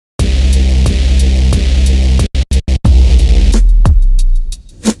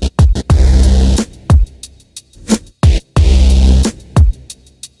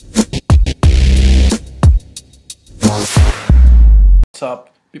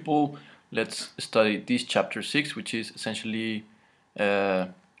people, let's study this chapter 6, which is essentially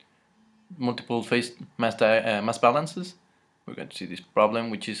multiple phase mass balances. We're going to see this problem,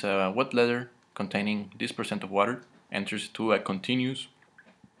 which is a wet leather containing this percent of water enters to a continuous.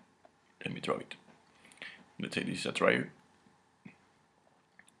 Let me draw it. Let's say this is a dryer,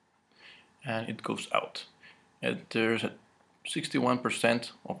 and it goes out. There's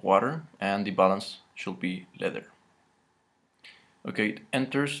 61% of water, and the balance should be leather. Okay, it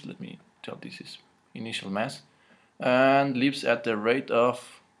enters, let me tell this is initial mass, and leaves at the rate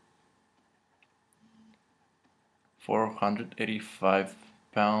of 485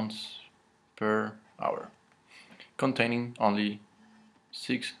 pounds per hour, containing only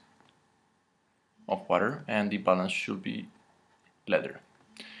 6 of water, and the balance should be leather.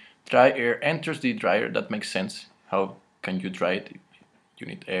 Dry air enters the dryer. That makes sense. How can you dry it? You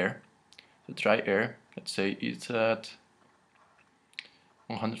need air. The dry air, let's say it's at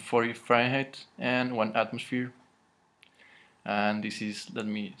 140 Fahrenheit and 1 atmosphere, and this is, let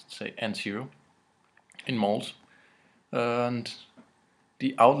me say, N0 in moles, and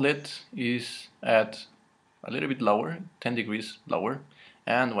the outlet is at a little bit lower, 10 degrees lower,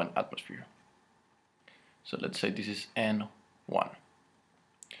 and 1 atmosphere. So let's say this is N1.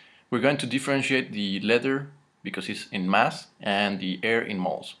 We're going to differentiate the leather because it's in mass and the air in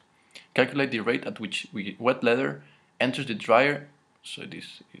moles. Calculate the rate at which wet leather enters the dryer, so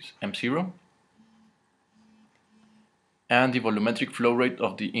this is M0, and the volumetric flow rate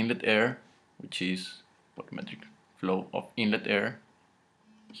of the inlet air, which is volumetric flow of inlet air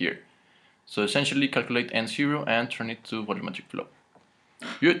here. So essentially calculate N0 and turn it to volumetric flow.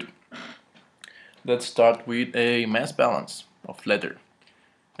 Good. Let's start with a mass balance of leather.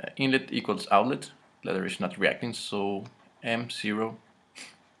 Inlet equals outlet. Leather is not reacting, so M0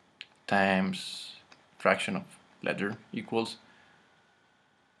 times fraction of leather equals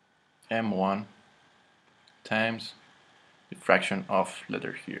M1 times the fraction of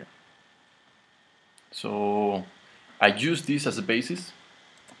leather here. So I use this as a basis.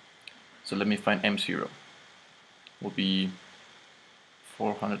 So let me find M0. Will be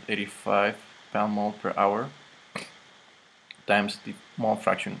 485 pound-mole per hour times the mole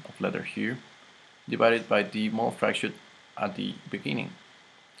fraction of leather here, divided by the mole fraction at the beginning.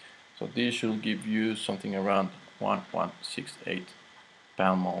 So this should give you something around 1168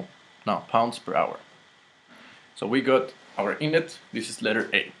 pounds per hour. So we got our inlet. This is letter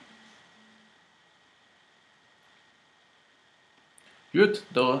A. Good,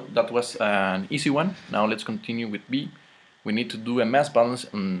 though that was an easy one. Now let's continue with B. We need to do a mass balance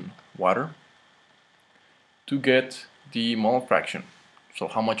on water to get the mole fraction. So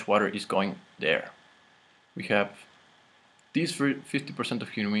how much water is going there? We have this 50% of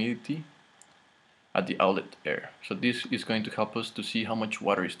humidity at the outlet air. So this is going to help us to see how much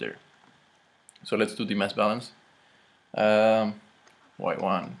water is there. So let's do the mass balance.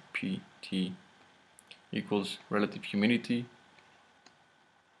 Y1 PT equals relative humidity.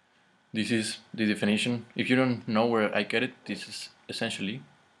 This is the definition. If you don't know where I get it, this is essentially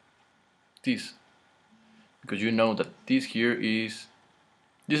this. Because you know that this here is,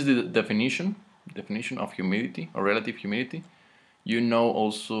 this is the definition of humidity or relative humidity. You know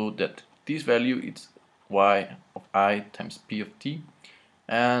also that this value is Y of I times P of T,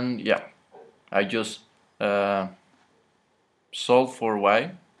 and yeah, I just solve for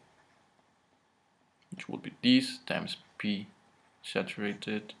Y, which will be this times P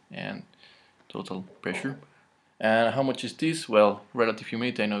saturated and total pressure. And how much is this? Well, relative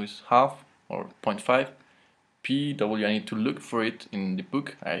humidity I know is half or 0.5. PW, I need to look for it in the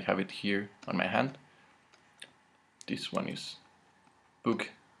book. I have it here on my hand. This one is book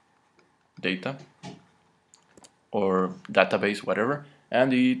data or database, whatever.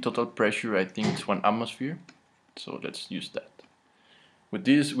 And the total pressure, I think it's 1 atmosphere. So let's use that. With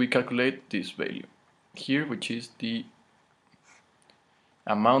this, we calculate this value here, which is the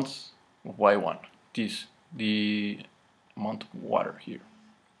amount of Y1. This, the amount of water here.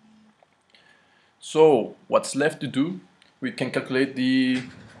 So what's left to do? We can calculate the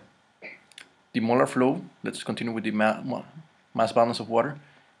molar flow. Let's continue with the mass balance of water.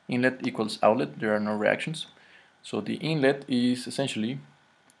 Inlet equals outlet. There are no reactions. So the inlet is essentially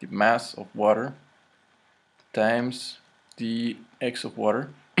the mass of water times the x of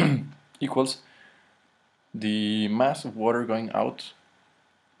water equals the mass of water going out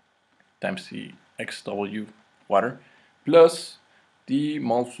times the xw water plus the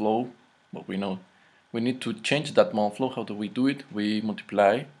mole flow. But we know we need to change that mole flow. How do we do it? We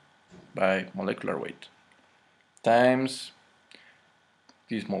multiply by molecular weight times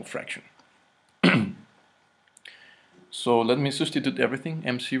this mole fraction. So let me substitute everything.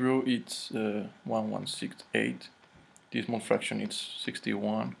 M0 it's 1168. This mole fraction is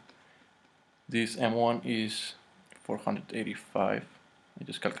 61. This M1 is 485. I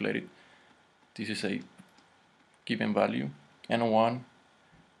just calculated. This is a given value. N1,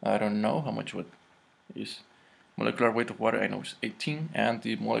 I don't know how much what is. Molecular weight of water I know is 18, and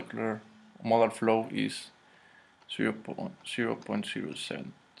the molar flow is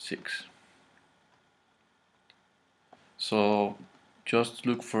 0.076. So just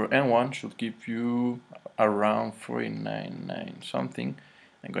look for N1, should give you around 499 something.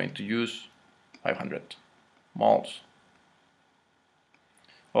 I'm going to use 500 moles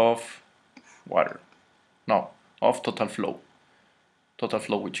of water. No, of total flow. Total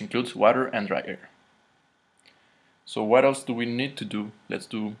flow, which includes water and dry air. So what else do we need to do? Let's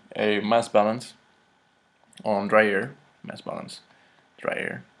do a mass balance on dry air. Mass balance, dry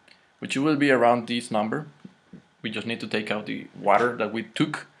air, which will be around this number. We just need to take out the water that we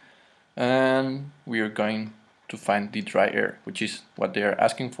took, and we are going to find the dry air, which is what they are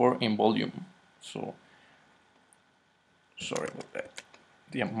asking for in volume. So, sorry about that.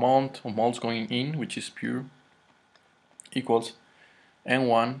 The amount of moles going in, which is pure, equals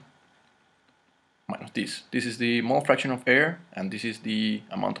N1 minus this. This is the mole fraction of air, and this is the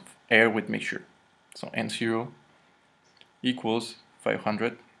amount of air with mixture. So N0 equals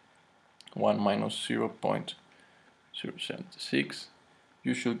 500, 1 minus 0.076.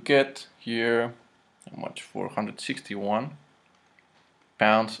 You should get here how much? 461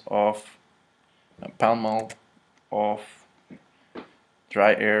 pounds of pound mole of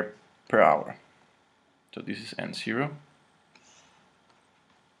dry air per hour. So this is N0.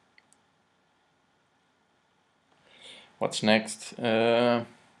 What's next? Well,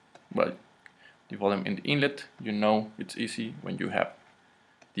 the volume in the inlet, you know it's easy when you have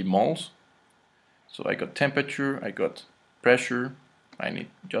the moles. So I got temperature, I got pressure. I need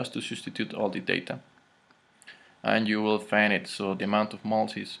just to substitute all the data, and you will find it. So the amount of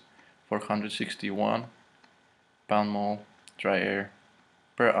moles is 461 pound mole dry air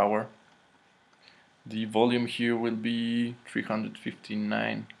per hour. The volume here will be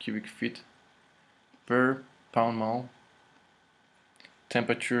 359 cubic feet per pound mole.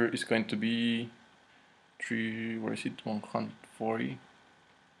 Temperature is going to be 140.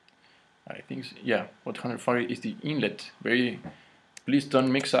 I think, yeah, 140 is the inlet. Please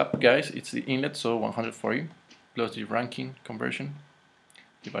don't mix up, guys. It's the inlet, so 140 plus the Rankine conversion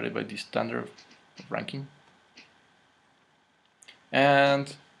divided by the standard of Rankine.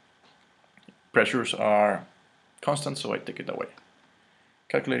 And pressures are constant, so I take it away.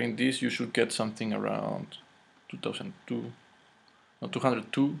 Calculating this, you should get something around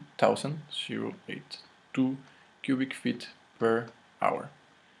 202,082 cubic feet per hour.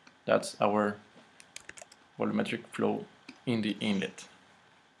 That's our volumetric flow in the inlet.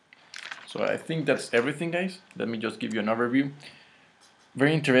 So I think that's everything, guys. Let me just give you an overview.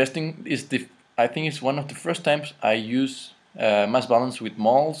 Very interesting. I think it's one of the first times I use mass balance with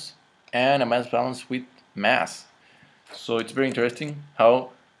moles and a mass balance with mass. So it's very interesting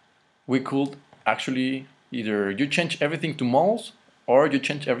how we could actually either you change everything to moles or you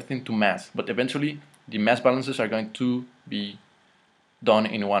change everything to mass, but eventually the mass balances are going to be done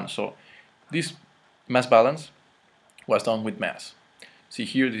in one. So this mass balance was done with mass. See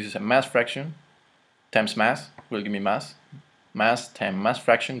here, this is a mass fraction times mass will give me mass. Mass times mass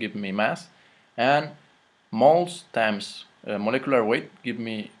fraction give me mass, and moles times molecular weight give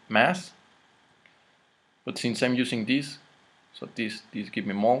me mass. But since I'm using this, so this give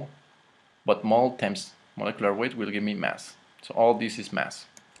me mole, but mole times molecular weight will give me mass. So all this is mass.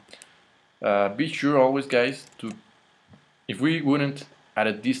 Be sure always, guys, to, if we wouldn't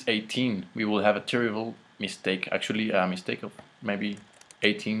added this 18, we will have a terrible mistake. Actually, a mistake of maybe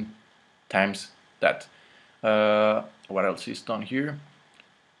 18 times that. What else is done here?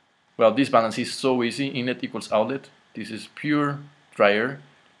 Well, this balance is so easy. Inlet equals outlet. This is pure dry air.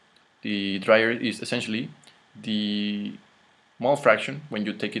 The dry air is essentially the mole fraction when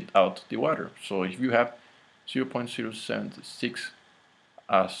you take it out the water. So if you have 0.076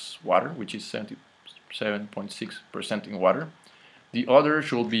 as water, which is 77.6% in water, the other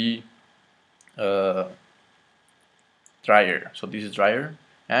should be dry air. So this is dry air,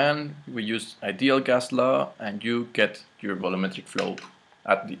 and we use ideal gas law, and you get your volumetric flow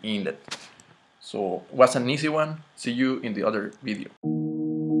at the inlet. So it was an easy one. See you in the other video.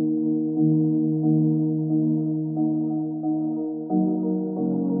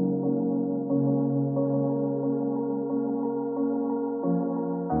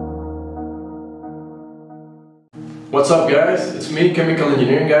 What's up, guys? It's me, chemical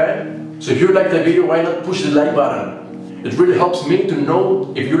engineering guy. So if you like the video, why not push the like button? It really helps me to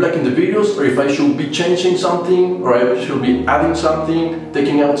know if you're liking the videos or if I should be changing something or I should be adding something,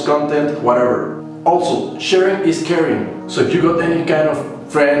 taking out content, whatever. Also, sharing is caring. So if you got any kind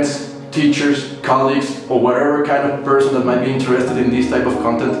of friends, teachers, colleagues, or whatever kind of person that might be interested in this type of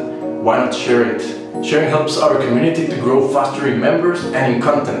content, why not share it? Sharing helps our community to grow faster in members and in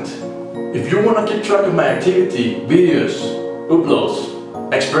content. If you want to keep track of my activity, videos, uploads,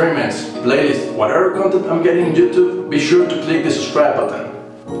 experiments, playlists, whatever content I'm getting on YouTube, be sure to click the subscribe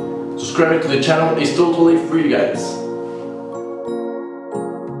button. Subscribing to the channel is totally free, guys.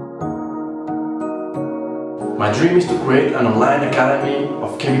 My dream is to create an online academy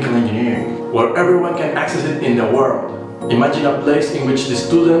of chemical engineering, where everyone can access it in the world. Imagine a place in which the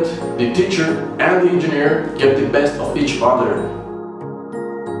student, the teacher, and the engineer get the best of each other.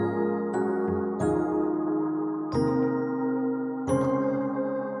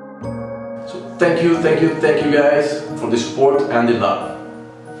 So thank you guys for the support and the love.